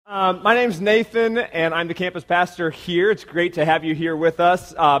My name's Nathan, and I'm the campus pastor here. It's great to have you here with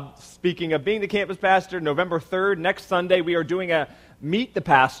us. Speaking of being the campus pastor, November 3rd, next Sunday, we are doing a Meet the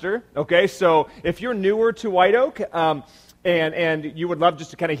Pastor. Okay, so if you're newer to White Oak and you would love just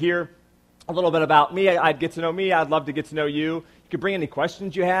to kind of hear a little bit about me, I'd get to know me. I'd love to get to know you. You could bring any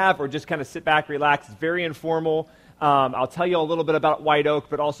questions you have or just kind of sit back, relax. It's very informal. I'll tell you a little bit about White Oak,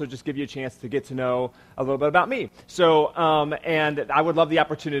 but also just give you a chance to get to know a little bit about me. So, and I would love the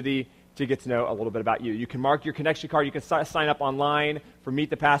opportunity to get to know a little bit about you. You can mark your connection card. You can sign up online for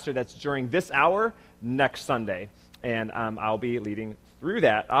Meet the Pastor. That's during this hour next Sunday, and I'll be leading through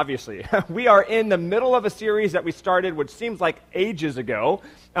that, obviously. We are in the middle of a series that we started, which seems like ages ago,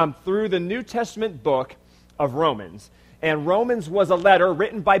 through the New Testament book of Romans. And Romans was a letter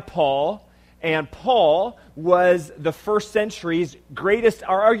written by Paul. And Paul was the first century's greatest,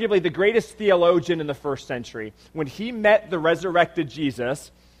 or arguably the greatest theologian in the first century. When he met the resurrected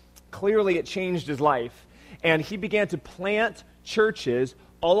Jesus, clearly it changed his life. And he began to plant churches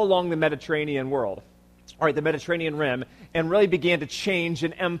all along the Mediterranean world, or the Mediterranean rim, and really began to change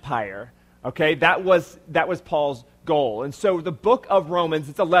an empire. Okay, that was Paul's goal. And so the book of Romans,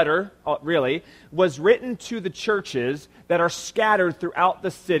 it's a letter, really, was written to the churches that are scattered throughout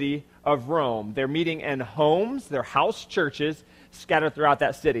the city of Rome. They're meeting in homes, they're house churches scattered throughout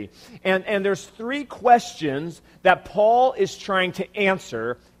that city. And there's three questions that Paul is trying to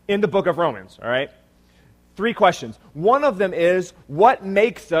answer in the book of Romans, all right? Three questions. One of them is, what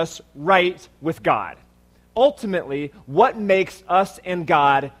makes us right with God? Ultimately, what makes us and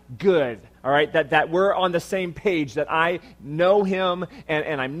God good? All right, that we're on the same page, that I know him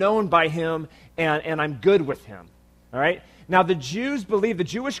and I'm known by him and I'm good with him. All right? Now, the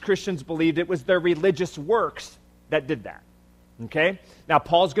Jewish Christians believed it was their religious works that did that. Okay? Now,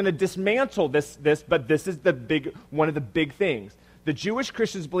 Paul's going to dismantle this, but this is one of the big things. The Jewish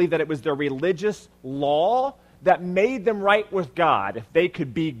Christians believed that it was their religious law that made them right with God. If they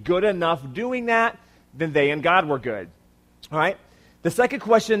could be good enough doing that, then they and God were good. All right? The second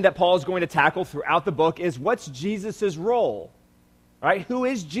question that Paul is going to tackle throughout the book is, what's Jesus' role? All right? Who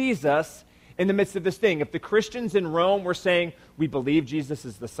is Jesus in the midst of this thing? If the Christians in Rome were saying, we believe Jesus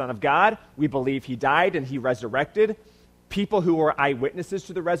is the Son of God, we believe he died and he resurrected, people who were eyewitnesses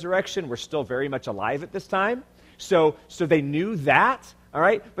to the resurrection were still very much alive at this time. So they knew that, all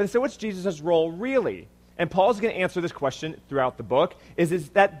right? But so what's Jesus' role really? And Paul's going to answer this question throughout the book, is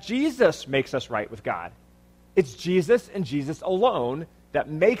that Jesus makes us right with God. It's Jesus and Jesus alone that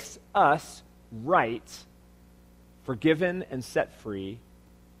makes us right, forgiven, and set free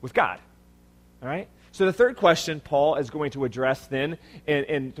with God. All right? So the third question Paul is going to address then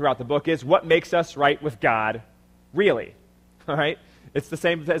throughout the book is, what makes us right with God really? All right? It's the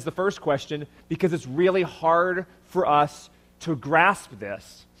same as the first question because it's really hard for us to grasp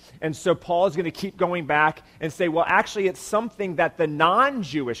this. And so Paul is going to keep going back and say, well, actually, it's something that the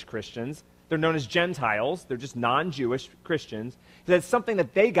non-Jewish Christians, they're known as Gentiles, they're just non-Jewish Christians, that's something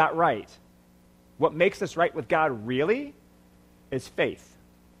that they got right. What makes us right with God really is faith.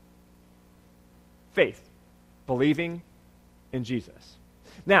 Faith. Believing in Jesus.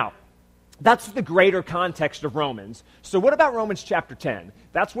 Now, that's the greater context of Romans. So what about Romans chapter 10?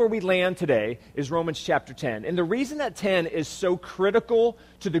 That's where we land today, is Romans chapter 10. And the reason that 10 is so critical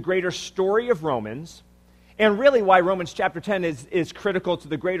to the greater story of Romans, and really why Romans chapter 10 is critical to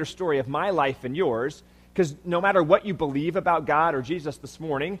the greater story of my life and yours, because no matter what you believe about God or Jesus this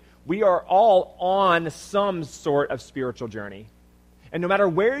morning, we are all on some sort of spiritual journey. And no matter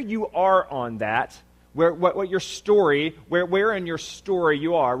where you are on that, what your story, where in your story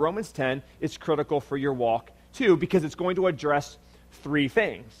you are, Romans 10 is critical for your walk too, because it's going to address three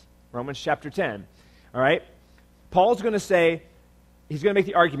things. Romans chapter 10. All right? Paul's going to say, he's going to make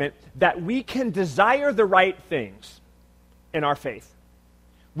the argument that we can desire the right things in our faith.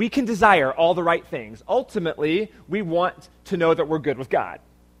 We can desire all the right things. Ultimately, we want to know that we're good with God.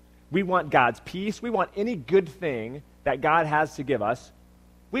 We want God's peace. We want any good thing that God has to give us.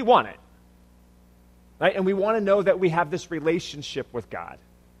 We want it. Right? And we want to know that we have this relationship with God.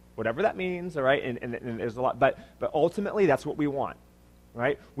 Whatever that means, all right? And there's a lot, but ultimately that's what we want.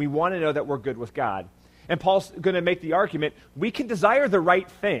 Right? We want to know that we're good with God. And Paul's going to make the argument, we can desire the right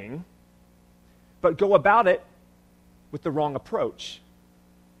thing, but go about it with the wrong approach.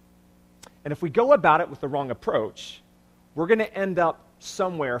 And if we go about it with the wrong approach, we're going to end up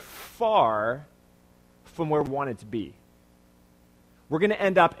somewhere far from where we want it to be. We're going to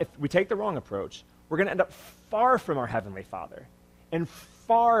end up, if we take the wrong approach, we're going to end up far from our Heavenly Father and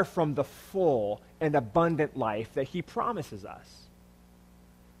far from the full and abundant life that He promises us.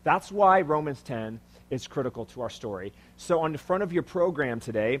 That's why Romans 10 is critical to our story. So on the front of your program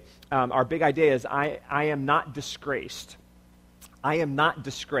today, our big idea is I am not disgraced. I am not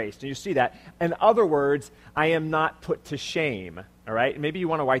disgraced. And you see that. In other words, I am not put to shame. All right? Maybe you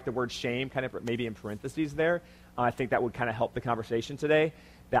want to write the word shame kind of maybe in parentheses there. I think that would kind of help the conversation today.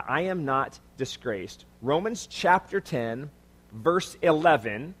 That I am not disgraced. Romans chapter 10, verse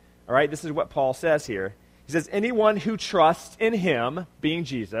 11. All right? This is what Paul says here. He says, anyone who trusts in him, being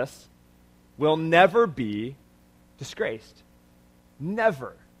Jesus, will never be disgraced.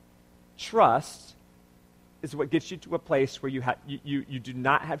 Never. Trust is what gets you to a place where you do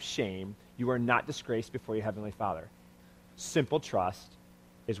not have shame. You are not disgraced before your Heavenly Father. Simple trust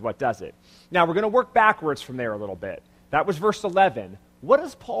is what does it. Now, we're going to work backwards from there a little bit. That was verse 11. What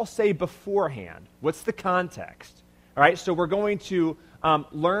does Paul say beforehand? What's the context? All right, so we're going to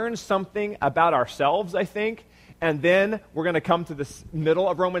learn something about ourselves, I think, and then we're going to come to this middle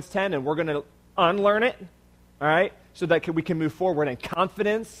of Romans 10, and we're going to unlearn it, all right, so that we can move forward in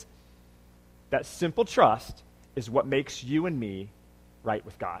confidence. That simple trust is what makes you and me right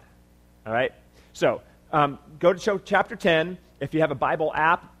with God, all right? So go to chapter 10. If you have a Bible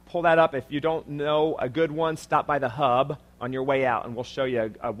app, pull that up. If you don't know a good one, stop by the hub on your way out, and we'll show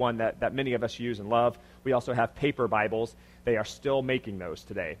you one that many of us use and love. We also have paper Bibles. They are still making those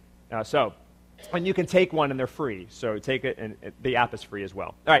today. And you can take one, and they're free. So take it, and the app is free as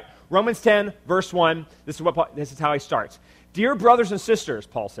well. All right, Romans 10, verse 1. This is how he starts. Dear brothers and sisters,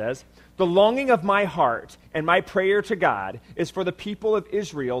 Paul says, the longing of my heart and my prayer to God is for the people of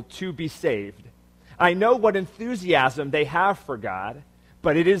Israel to be saved. I know what enthusiasm they have for God,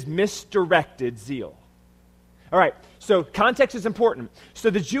 but it is misdirected zeal. All right, so context is important. So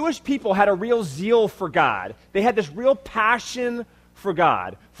the Jewish people had a real zeal for God. They had this real passion for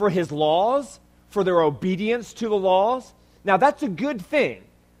God, for his laws, for their obedience to the laws. Now, that's a good thing.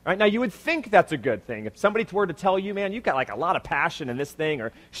 Right? Now, you would think that's a good thing. If somebody were to tell you, man, you've got like a lot of passion in this thing,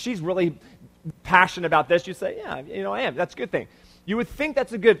 or she's really passionate about this, you'd say, yeah, I am. That's a good thing. You would think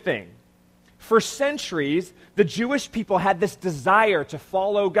that's a good thing. For centuries, the Jewish people had this desire to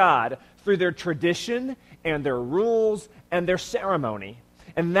follow God through their tradition and their rules and their ceremony.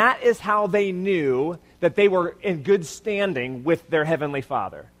 And that is how they knew that they were in good standing with their Heavenly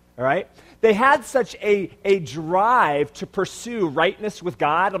Father. All right? They had such a drive to pursue rightness with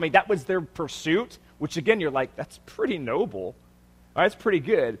God. I mean, that was their pursuit, which again, you're like, that's pretty noble. All right, that's pretty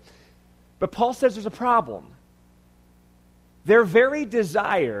good. But Paul says there's a problem. Their very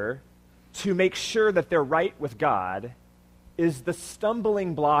desire to make sure that they're right with God is the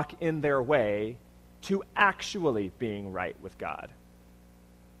stumbling block in their way to actually being right with God.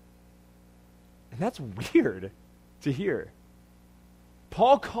 And that's weird to hear.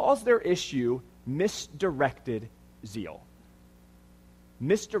 Paul calls their issue misdirected zeal.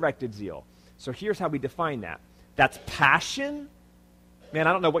 Misdirected zeal. So here's how we define that. That's passion. Man,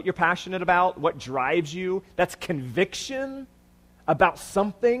 I don't know what you're passionate about, what drives you. That's conviction about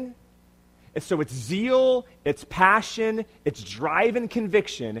something. And so it's zeal, it's passion, it's drive and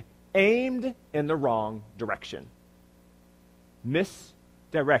conviction aimed in the wrong direction.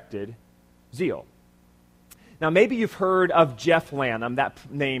 Misdirected zeal. Now, maybe you've heard of Jeff Lanham. That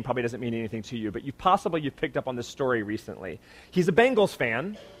name probably doesn't mean anything to you, but you've picked up on this story recently. He's a Bengals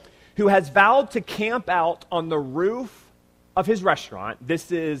fan who has vowed to camp out on the roof of his restaurant.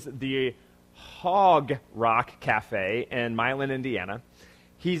 This is the Hog Rock Cafe in Milan, Indiana.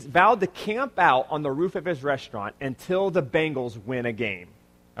 He's vowed to camp out on the roof of his restaurant until the Bengals win a game.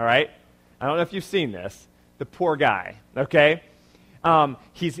 All right? I don't know if you've seen this. The poor guy, okay?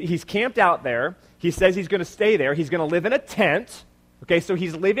 He's camped out there. He says he's going to stay there. He's going to live in a tent. Okay, so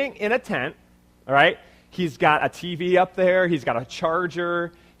he's living in a tent, all right? He's got a TV up there. He's got a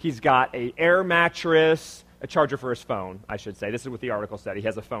charger. He's got an air mattress, a charger for his phone, I should say. This is what the article said. He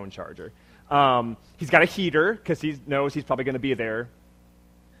has a phone charger. He's got a heater because he knows he's probably going to be there,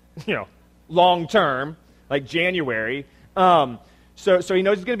 long term, like January. So he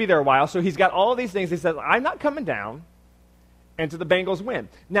knows he's going to be there a while. So he's got all of these things. He says, I'm not coming down until the Bengals win.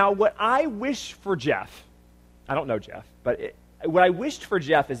 Now, what I wish for Jeff, I don't know Jeff, but what I wished for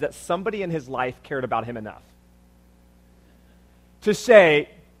Jeff is that somebody in his life cared about him enough to say,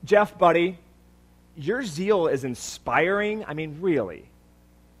 Jeff, buddy, your zeal is inspiring. I mean, really.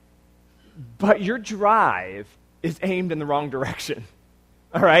 But your drive is aimed in the wrong direction.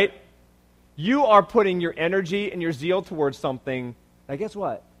 All right? You are putting your energy and your zeal towards something, and guess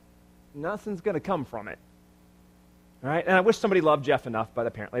what? Nothing's going to come from it. All right? And I wish somebody loved Jeff enough, but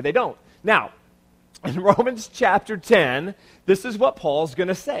apparently they don't. Now, in Romans chapter 10, this is what Paul's going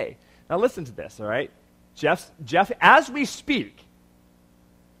to say. Now listen to this, all right? Jeff, as we speak,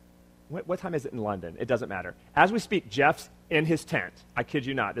 what time is it in London? It doesn't matter. As we speak, Jeff's in his tent. I kid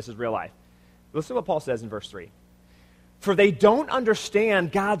you not. This is real life. Listen to what Paul says in verse 3. For they don't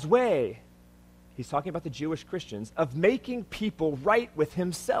understand God's way. He's talking about the Jewish Christians, of making people right with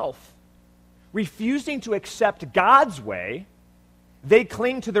himself. Refusing to accept God's way, they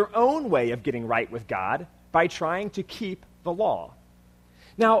cling to their own way of getting right with God by trying to keep the law.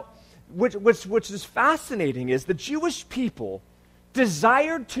 Now, which is fascinating is the Jewish people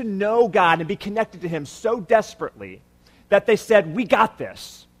desired to know God and be connected to him so desperately that they said, we got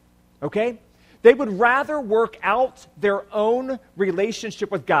this, okay? They would rather work out their own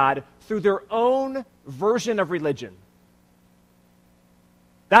relationship with God through their own version of religion.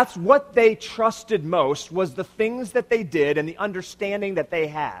 That's what they trusted most, was the things that they did and the understanding that they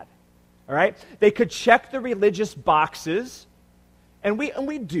had, all right? They could check the religious boxes, and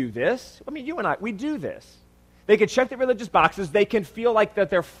we do this. I mean, you and I, we do this. They can check the religious boxes. They can feel like that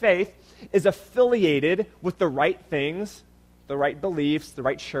their faith is affiliated with the right things, the right beliefs, the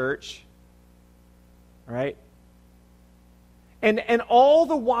right church. All right? And all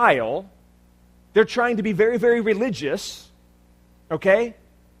the while, they're trying to be very, very religious, okay?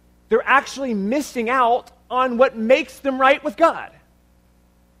 They're actually missing out on what makes them right with God,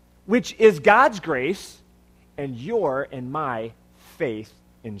 which is God's grace and your and my faith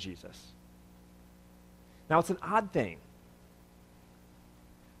in Jesus. Now, it's an odd thing.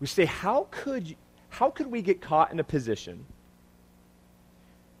 We say, how could we get caught in a position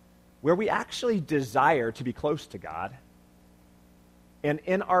where we actually desire to be close to God, and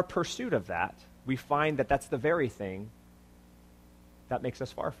in our pursuit of that, we find that that's the very thing that makes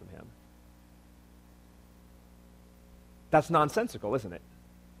us far from him? That's nonsensical, isn't it?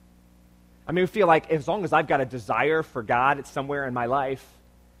 I mean, we feel like as long as I've got a desire for God, it's somewhere in my life,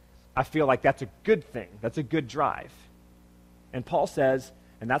 I feel like that's a good thing. That's a good drive. And Paul says,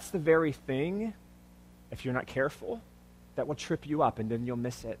 and that's the very thing, if you're not careful, that will trip you up, and then you'll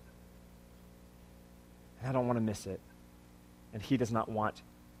miss it. And I don't want to miss it. And he does not want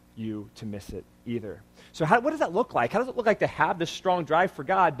you to miss it either. So what does that look like? How does it look like to have this strong drive for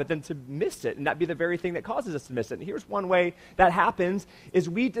God, but then to miss it, and that be the very thing that causes us to miss it? And here's one way that happens, is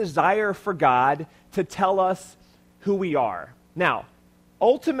we desire for God to tell us who we are. Now,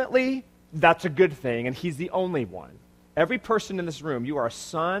 ultimately, that's a good thing, and he's the only one. Every person in this room, you are a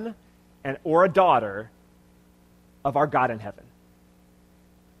son or a daughter of our God in heaven.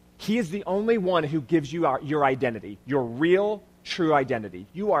 He is the only one who gives you your identity, your real, true identity.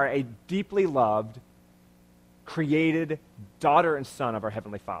 You are a deeply loved, created daughter and son of our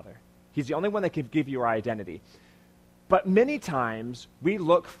Heavenly Father. He's the only one that can give you our identity. But many times, we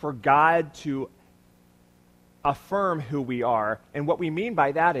look for God to affirm who we are, and what we mean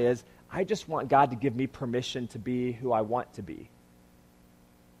by that is, I just want God to give me permission to be who I want to be.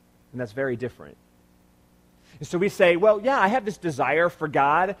 And that's very different. And so we say, well, yeah, I have this desire for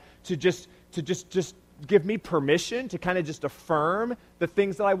God to just give me permission to kind of just affirm the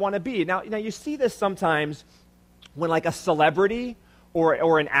things that I want to be. Now you see this sometimes when like a celebrity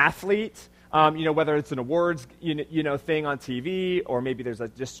or an athlete, whether it's an awards thing on TV, or maybe there's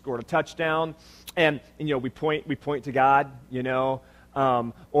just scored a touchdown, and we point to God,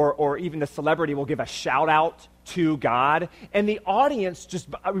 or even the celebrity will give a shout out to God, and the audience just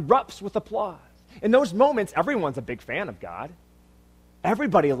erupts with applause. In those moments, everyone's a big fan of God.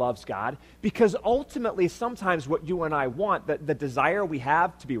 Everybody loves God, because ultimately sometimes what you and I want, the desire we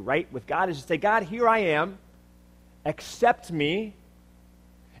have to be right with God, is to say, God, here I am, accept me,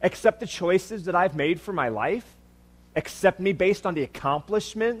 accept the choices that I've made for my life, accept me based on the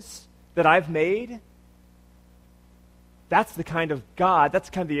accomplishments that I've made. That's the kind of God, that's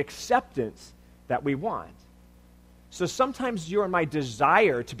kind of the acceptance that we want. So sometimes your and my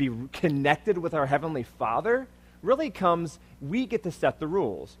desire to be connected with our Heavenly Father really comes, we get to set the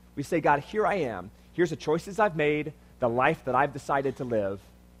rules. We say, God, here I am. Here's the choices I've made, the life that I've decided to live.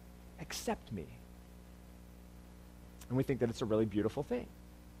 Accept me. And we think that it's a really beautiful thing.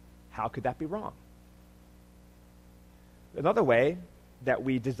 How could that be wrong? Another way that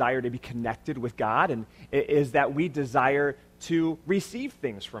we desire to be connected with God is that we desire to receive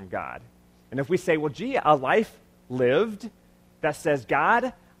things from God. And if we say, well, gee, a life lived that says,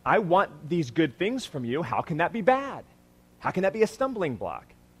 God, I want these good things from you, how can that be bad? How can that be a stumbling block?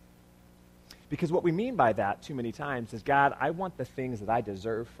 Because what we mean by that too many times is, God, I want the things that I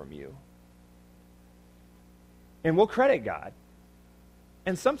deserve from you. And we'll credit God.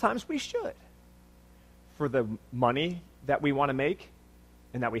 And sometimes we should. For the money that we want to make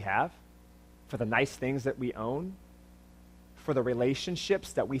and that we have, for the nice things that we own, for the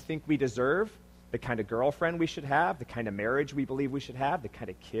relationships that we think we deserve, the kind of girlfriend we should have, the kind of marriage we believe we should have, the kind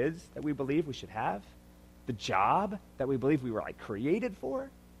of kids that we believe we should have, the job that we believe we were like created for.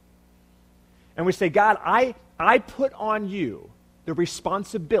 And we say, God, I put on you the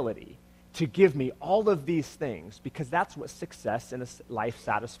responsibility to give me all of these things because that's what success in a life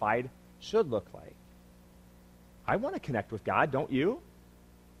satisfied should look like. I want to connect with God, don't you?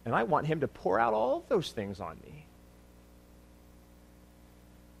 And I want him to pour out all of those things on me.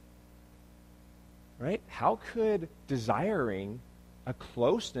 Right? How could desiring a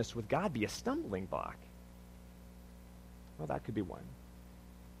closeness with God be a stumbling block? Well, that could be one.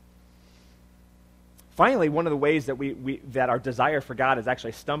 Finally, one of the ways that that our desire for God is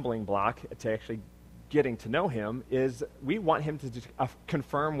actually a stumbling block to actually getting to know him is we want him to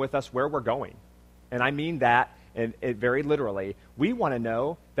confirm with us where we're going. And I mean that very literally. We want to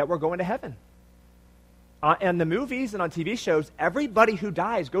know that we're going to heaven. And the movies and on TV shows, everybody who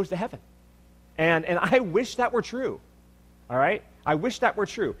dies goes to heaven. And I wish that were true. All right? I wish that were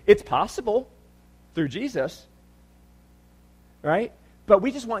true. It's possible through Jesus. Right? But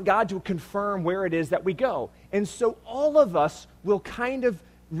we just want God to confirm where it is that we go. And so all of us will kind of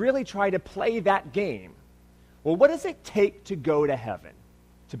really try to play that game. Well, what does it take to go to heaven?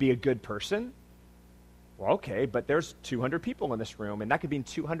 To be a good person? Well, okay, but there's 200 people in this room, and that could mean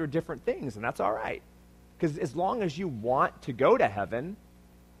 200 different things, and that's all right. Because as long as you want to go to heaven,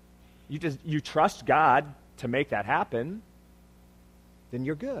 you trust God to make that happen, then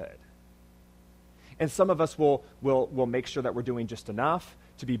you're good. And some of us will make sure that we're doing just enough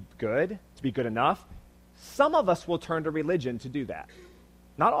to be good enough. Some of us will turn to religion to do that.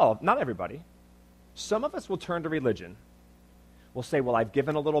 Not everybody. Some of us will turn to religion. We'll say, well, I've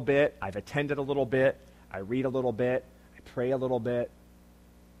given a little bit, I've attended a little bit, I read a little bit, I pray a little bit,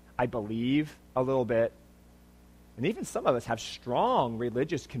 I believe a little bit. And even some of us have strong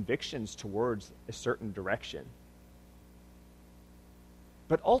religious convictions towards a certain direction.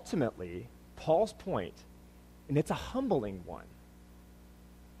 But ultimately, Paul's point, and it's a humbling one,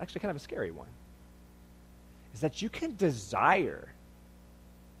 actually kind of a scary one, is that you can desire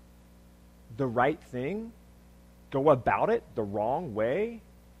the right thing, go about it the wrong way,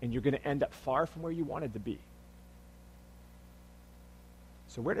 and you're going to end up far from where you wanted to be.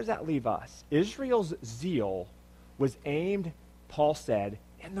 So where does that leave us? Israel's zeal was aimed, Paul said,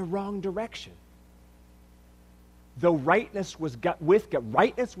 in the wrong direction. Though rightness with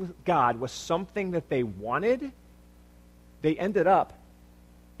God was something that they wanted, they ended up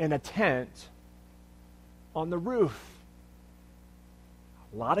in a tent on the roof.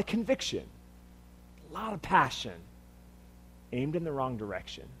 A lot of conviction, a lot of passion, aimed in the wrong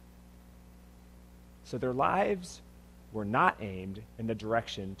direction. So their lives were not aimed in the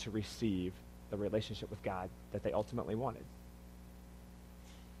direction to receive the relationship with God that they ultimately wanted.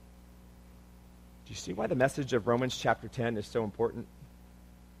 Do you see why the message of Romans chapter 10 is so important?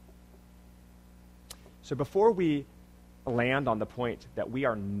 So before we land on the point that we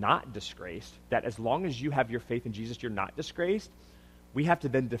are not disgraced, that as long as you have your faith in Jesus, you're not disgraced, we have to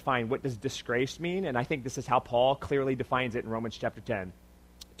then define what does disgrace mean, and I think this is how Paul clearly defines it in Romans chapter 10.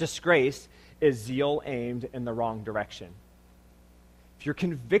 Disgrace is zeal aimed in the wrong direction. If your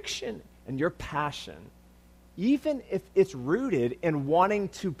conviction and your passion, even if it's rooted in wanting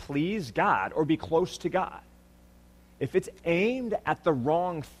to please God or be close to God, if it's aimed at the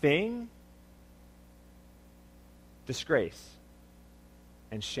wrong thing, disgrace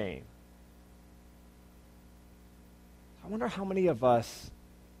and shame. I wonder how many of us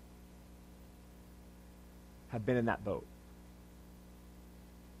have been in that boat.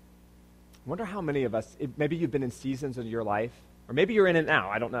 I wonder how many of us, maybe you've been in seasons of your life, or maybe you're in it now,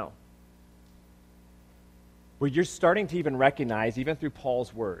 I don't know, where you're starting to even recognize, even through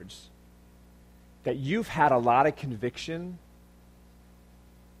Paul's words, that you've had a lot of conviction,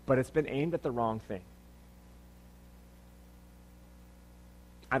 but it's been aimed at the wrong thing.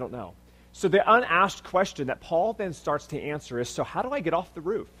 I don't know. So the unasked question that Paul then starts to answer is, so how do I get off the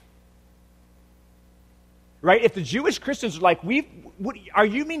roof? Right? If the Jewish Christians are like, are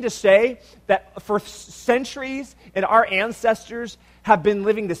you mean to say that for centuries and our ancestors have been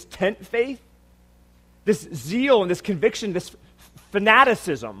living this tent faith? This zeal and this conviction, this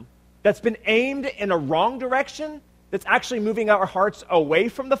fanaticism that's been aimed in a wrong direction, that's actually moving our hearts away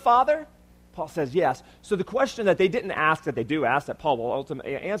from the Father? Paul says yes. So the question that they didn't ask, that they do ask, that Paul will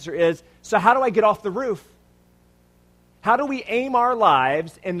ultimately answer is, so how do I get off the roof? How do we aim our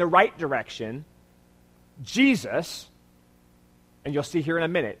lives in the right direction? Jesus, and you'll see here in a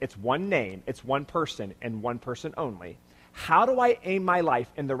minute, it's one name, it's one person, and one person only. How do I aim my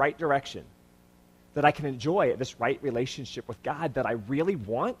life in the right direction that I can enjoy this right relationship with God that I really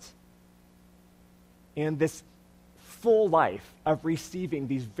want? and this full life of receiving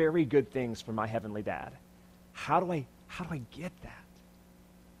these very good things from my heavenly dad? How do I get that?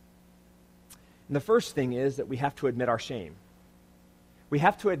 And the first thing is that we have to admit our shame. We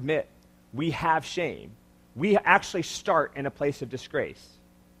have to admit we have shame. We actually start in a place of disgrace.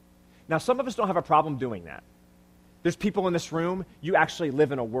 Now, some of us don't have a problem doing that. There's people in this room, you actually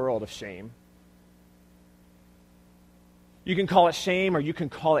live in a world of shame. You can call it shame, or you can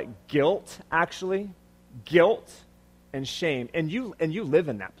call it guilt, actually. Guilt and shame. And you live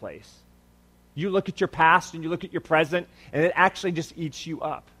in that place. You look at your past and you look at your present, and it actually just eats you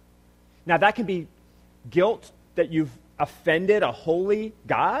up. Now, that can be guilt that you've offended a holy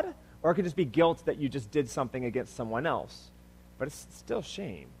God, or it could just be guilt that you just did something against someone else. But it's still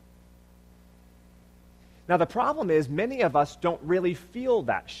shame. Now, the problem is many of us don't really feel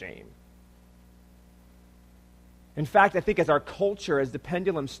that shame. In fact, I think as our culture, as the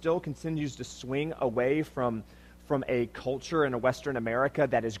pendulum still continues to swing away from a culture in Western America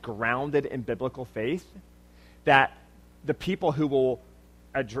that is grounded in biblical faith, that the people who will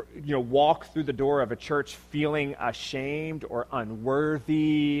walk through the door of a church feeling ashamed or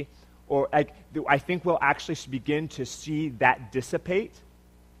unworthy, or I think we'll actually begin to see that dissipate.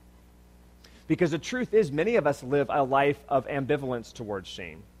 Because the truth is, many of us live a life of ambivalence towards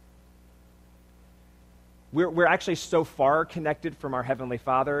shame. We're actually so far connected from our Heavenly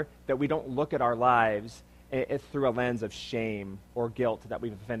Father that we don't look at our lives through a lens of shame or guilt that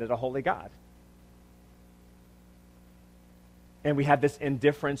we've offended a holy God. And we have this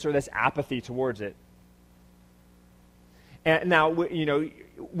indifference or this apathy towards it. And now,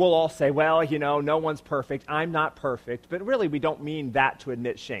 we'll all say, well, no one's perfect. I'm not perfect. But really, we don't mean that to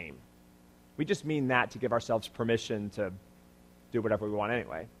admit shame. We just mean that to give ourselves permission to do whatever we want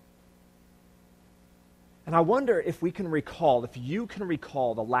anyway. And I wonder if you can recall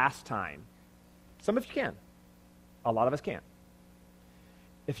the last time, some of you can, a lot of us can't.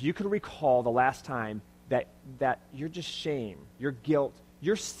 If you can recall the last time that your just shame, your guilt,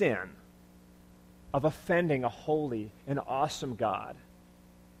 your sin of offending a holy and awesome God,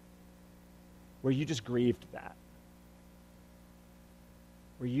 where you just grieved that.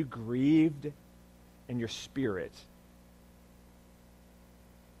 Where you grieved in your spirit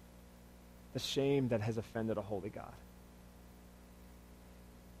the shame that has offended a holy God.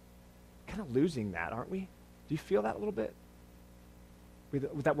 Kind of losing that, aren't we? Do you feel that a little bit?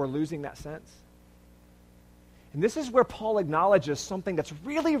 That we're losing that sense? And this is where Paul acknowledges something that's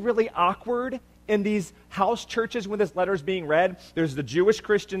really, really awkward in these house churches when this letter is being read. There's the Jewish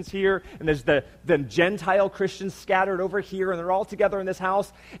Christians here, and there's the Gentile Christians scattered over here, and they're all together in this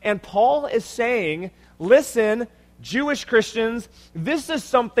house. And Paul is saying, listen, Jewish Christians, this is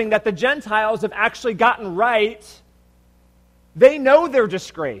something that the Gentiles have actually gotten right. They know they're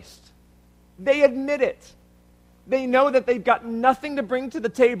disgraced. They admit it. They know that they've got nothing to bring to the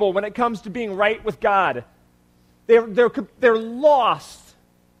table when it comes to being right with God. They're lost.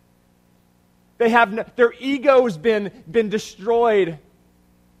 They have their ego's been destroyed.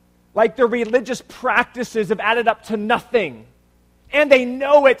 Like their religious practices have added up to nothing. And they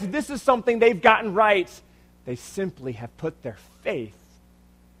know it. This is something they've gotten right. They simply have put their faith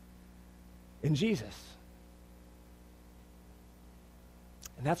in Jesus.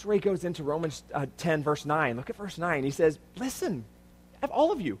 And that's where he goes into Romans 10, verse 9. Look at verse 9. He says, listen,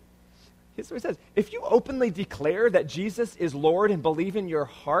 all of you. Here's what he says. If you openly declare that Jesus is Lord and believe in your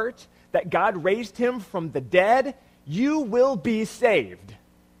heart that God raised him from the dead, you will be saved.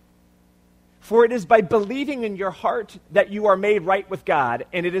 For it is by believing in your heart that you are made right with God,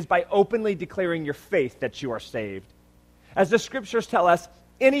 and it is by openly declaring your faith that you are saved. As the scriptures tell us,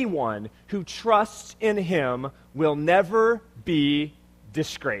 anyone who trusts in him will never be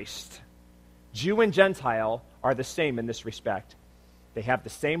disgraced. Jew and Gentile are the same in this respect. They have the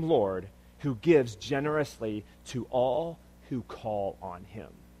same Lord who gives generously to all who call on him.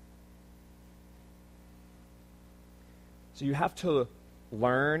 So you have to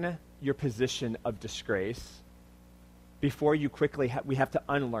learn your position of disgrace before you quickly we have to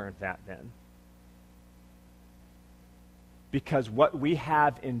unlearn that then. Because what we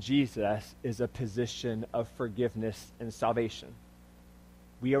have in Jesus is a position of forgiveness and salvation.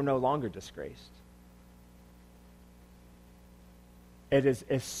 We are no longer disgraced. It is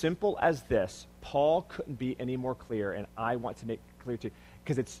as simple as this. Paul couldn't be any more clear, and I want to make it clear too,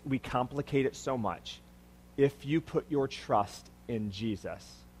 because we complicate it so much. If you put your trust in Jesus,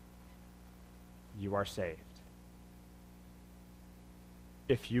 you are saved.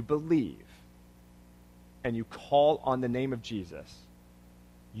 If you believe and you call on the name of Jesus,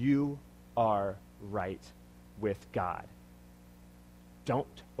 you are right with God. Don't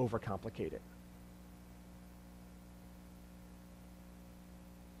overcomplicate it.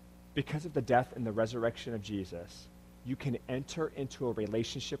 Because of the death and the resurrection of Jesus, you can enter into a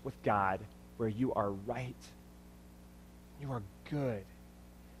relationship with God where you are right. You are good.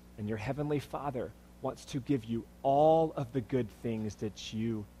 And your heavenly Father wants to give you all of the good things that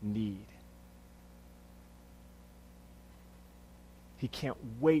you need. He can't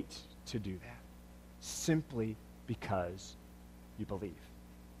wait to do that simply because you believe.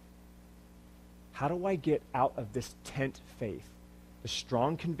 How do I get out of this tent faith, the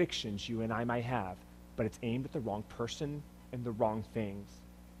strong convictions you and I might have, but it's aimed at the wrong person and the wrong things?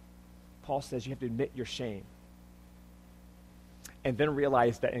 Paul says you have to admit your shame and then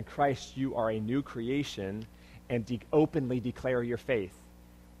realize that in Christ you are a new creation and openly declare your faith.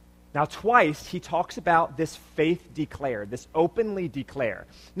 Now, twice he talks about this faith declared, this openly declare.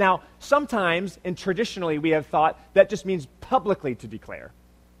 Now, sometimes and traditionally we have thought that just means publicly to declare,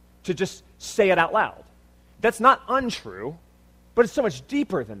 to just say it out loud. That's not untrue, but it's so much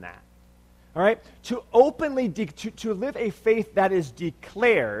deeper than that. All right? To openly, to live a faith that is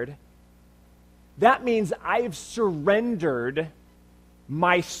declared, that means I've surrendered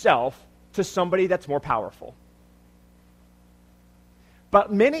myself to somebody that's more powerful.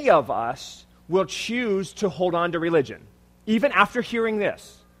 But many of us will choose to hold on to religion. Even after hearing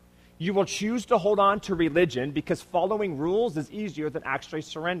this, you will choose to hold on to religion because following rules is easier than actually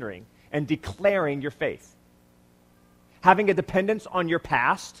surrendering and declaring your faith. Having a dependence on your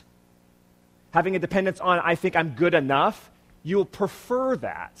past, having a dependence on, I think I'm good enough, you'll prefer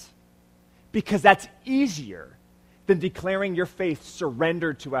that because that's easier than declaring your faith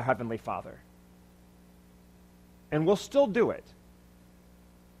surrendered to a heavenly Father. And we'll still do it.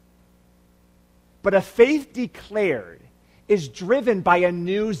 But a faith declared is driven by a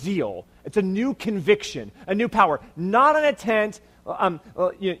new zeal. It's a new conviction, a new power. Not an intent,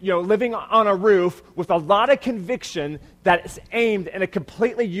 living on a roof with a lot of conviction that is aimed in a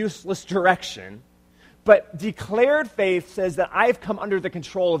completely useless direction. But declared faith says that I've come under the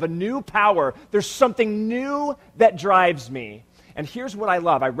control of a new power. There's something new that drives me. And here's what I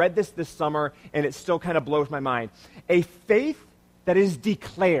love. I read this summer, and it still kind of blows my mind. A faith that is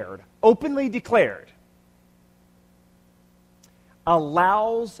declared, openly declared,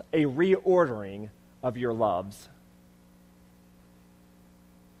 allows a reordering of your loves.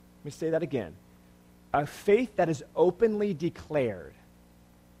 Let me say that again. A faith that is openly declared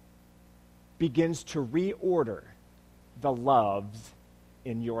begins to reorder the loves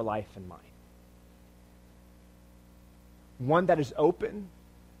in your life and mine. One that is open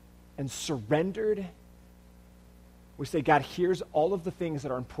and surrendered. We say, God, here's all of the things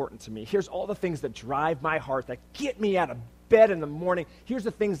that are important to me. Here's all the things that drive my heart, that get me out of bed in the morning. Here's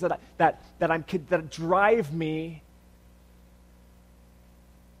the things that drive me.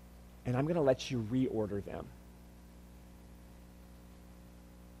 And I'm going to let you reorder them.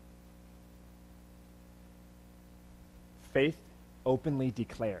 Faith openly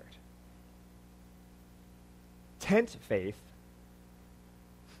declared. Tent faith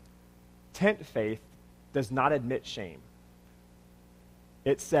does not admit shame.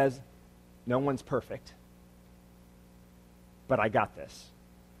 It says, no one's perfect, but I got this.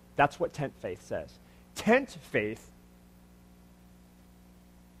 That's what tent faith says. Tent faith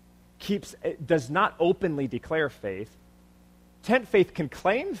does not openly declare faith. Tent faith can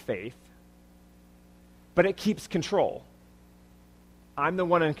claim faith, but it keeps control. I'm the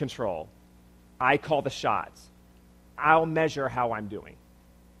one in control. I call the shots. I'll measure how I'm doing.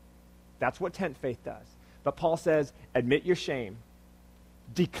 That's what tent faith does. But Paul says, admit your shame.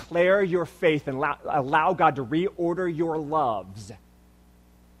 Declare your faith and allow God to reorder your loves.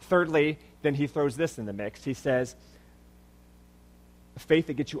 Thirdly, then he throws this in the mix. He says, a faith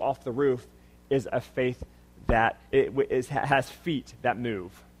that gets you off the roof is a faith that has feet that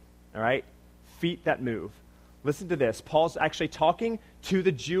move. All right? Feet that move. Listen to this. Paul's actually talking to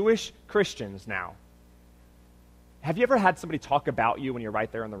the Jewish Christians now. Have you ever had somebody talk about you when you're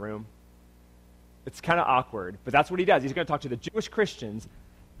right there in the room? It's kind of awkward, but that's what he does. He's going to talk to the Jewish Christians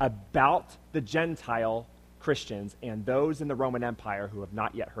about the Gentile Christians and those in the Roman Empire who have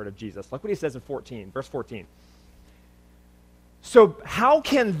not yet heard of Jesus. Look what he says in verse 14. So how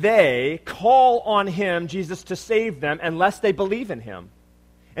can they call on him, Jesus, to save them unless they believe in him?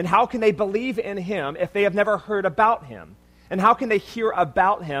 And how can they believe in him if they have never heard about him? And how can they hear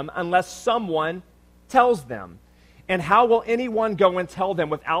about him unless someone tells them? And how will anyone go and tell them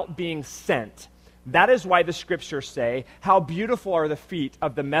without being sent? That is why the scriptures say, how beautiful are the feet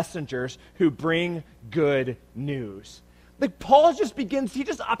of the messengers who bring good news. Like Paul just begins, he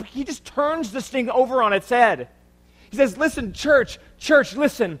just turns this thing over on its head. He says, listen, church,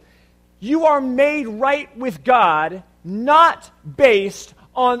 listen. You are made right with God, not based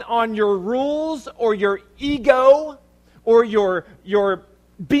on your rules or your ego or your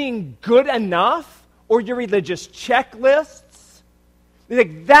being good enough or your religious checklists.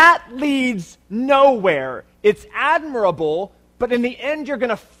 Like, that leads nowhere. It's admirable, but in the end you're going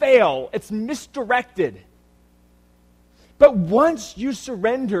to fail. It's misdirected. But once you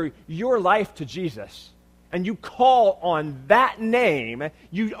surrender your life to Jesus and you call on that name,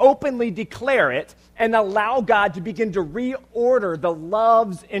 you openly declare it and allow God to begin to reorder the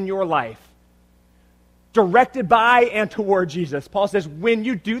loves in your life, directed by and toward Jesus. Paul says, when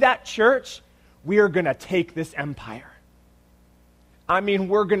you do that, church, we are going to take this empire. I mean,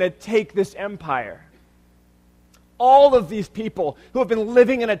 we're going to take this empire. All of these people who have been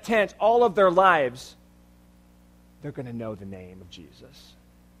living in a tent all of their lives, they're going to know the name of Jesus.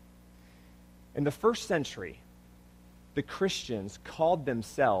 In the first century, the Christians called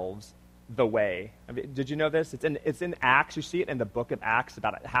themselves the Way. I mean, did you know this? It's in Acts. You see it in the book of Acts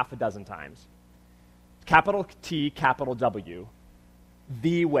about half a dozen times. Capital T, capital W,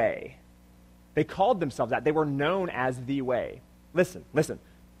 the Way. They called themselves that. They were known as the Way. Listen.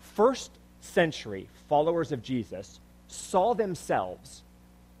 First century followers of Jesus saw themselves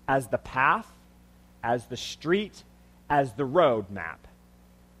as the path, as the street, as the road map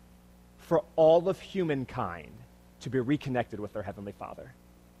for all of humankind to be reconnected with their Heavenly Father.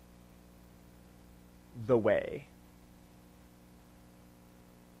 The Way.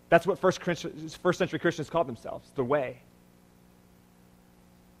 That's what first century Christians called themselves, the Way.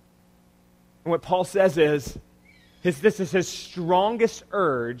 And what Paul says is, this is his strongest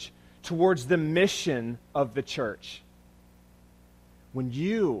urge towards the mission of the church. When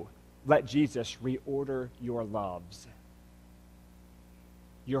you let Jesus reorder your loves,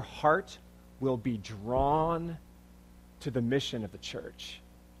 your heart will be drawn to the mission of the church.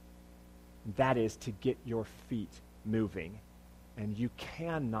 That is to get your feet moving. And you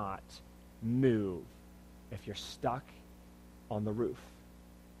cannot move if you're stuck on the roof.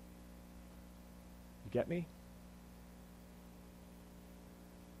 You get me?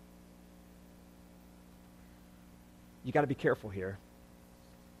 You got to be careful here.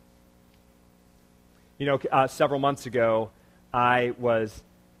 You know, several months ago, I was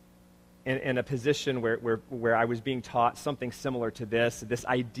in a position where I was being taught something similar to this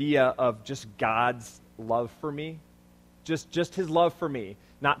idea of just God's love for me, just his love for me,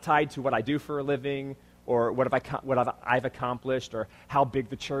 not tied to what I do for a living or what I've accomplished or how big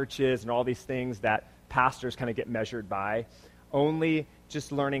the church is and all these things that pastors kind of get measured by, only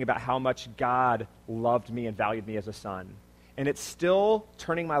just learning about how much God loved me and valued me as a son. And it's still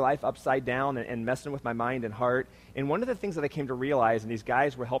turning my life upside down and messing with my mind and heart. And one of the things that I came to realize, and these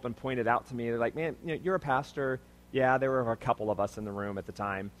guys were helping point it out to me, they're like, man, you're a pastor. Yeah, there were a couple of us in the room at the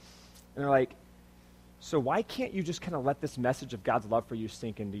time. And they're like, so why can't you just kind of let this message of God's love for you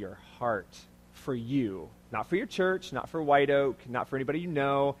sink into your heart for you? Not for your church, not for White Oak, not for anybody you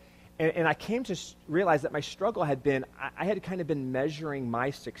know. And I came to realize that my struggle had been, I had kind of been measuring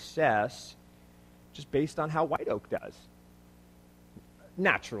my success just based on how White Oak does.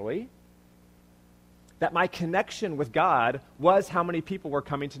 Naturally, that my connection with God was how many people were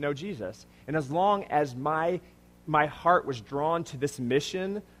coming to know Jesus. And as long as my heart was drawn to this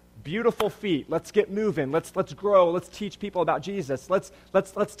mission, beautiful feet, let's get moving, let's grow, let's teach people about Jesus, let's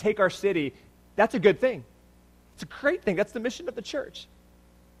take our city, that's a good thing. It's a great thing. That's the mission of the church.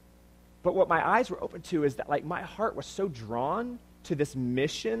 But what my eyes were open to is that, like, my heart was so drawn to this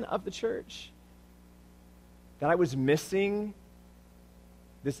mission of the church that I was missing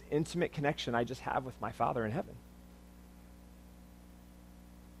this intimate connection I just have with my Father in heaven.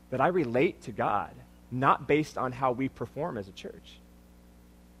 That I relate to God, not based on how we perform as a church,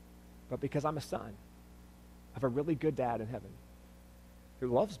 but because I'm a son of a really good dad in heaven who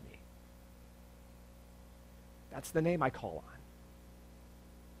loves me. That's the name I call on.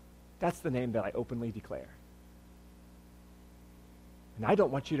 That's the name that I openly declare. And I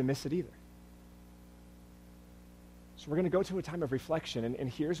don't want you to miss it either. So we're going to go to a time of reflection, and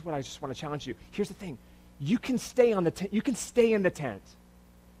here's what I just want to challenge you. Here's the thing. You can stay on the tent. You can stay in the tent.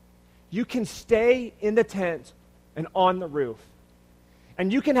 You can stay in the tent and on the roof.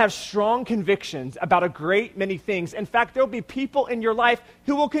 And you can have strong convictions about a great many things. In fact, there'll be people in your life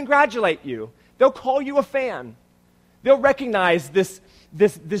who will congratulate you. They'll call you a fan. They'll recognize this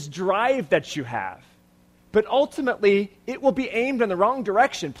drive that you have. But ultimately, it will be aimed in the wrong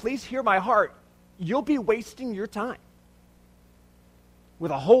direction. Please hear my heart. You'll be wasting your time with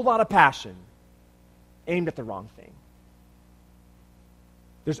a whole lot of passion aimed at the wrong thing.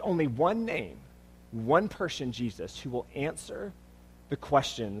 There's only one name, one person, Jesus, who will answer the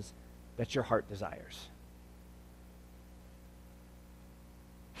questions that your heart desires.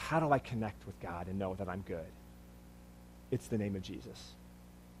 How do I connect with God and know that I'm good? It's the name of Jesus.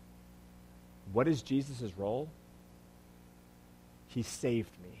 What is Jesus' role? He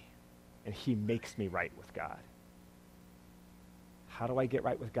saved me, and he makes me right with God. How do I get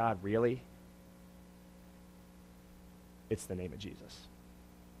right with God, really? It's the name of Jesus.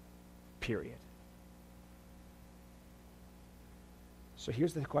 Period. So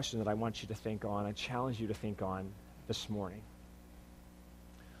here's the question that I want you to think on, I challenge you to think on this morning.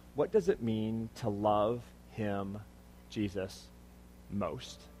 What does it mean to love him, Jesus,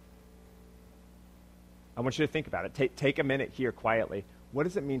 most? I want you to think about it. Take a minute here quietly. What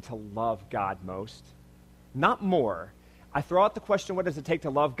does it mean to love God most? Not more. I throw out the question, what does it take to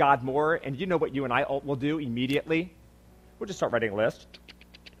love God more? And you know what you and I will do immediately? We'll just start writing a list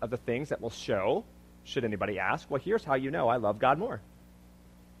of the things that will show, should anybody ask, well, here's how you know I love God more.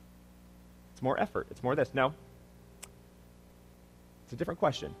 It's more effort. It's more this. No. It's a different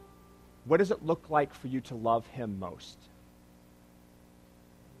question. What does it look like for you to love him most?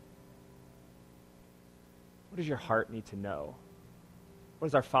 What does your heart need to know? What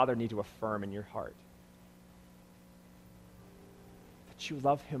does our Father need to affirm in your heart? That you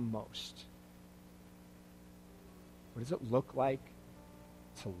love him most. What does it look like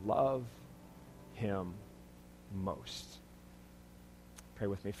to love him most? Pray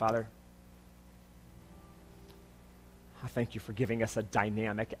with me. Father, I thank you for giving us a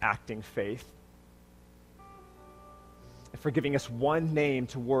dynamic, acting faith. And for giving us one name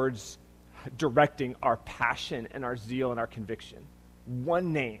towards directing our passion and our zeal and our conviction.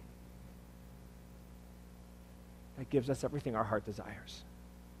 One name that gives us everything our heart desires.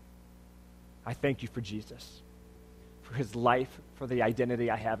 I thank you for Jesus, for his life, for the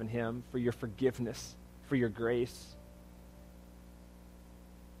identity I have in him, for your forgiveness, for your grace.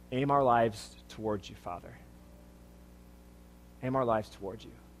 Aim our lives towards you, Father. Aim our lives towards you.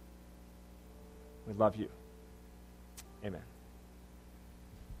 We love you. Amen.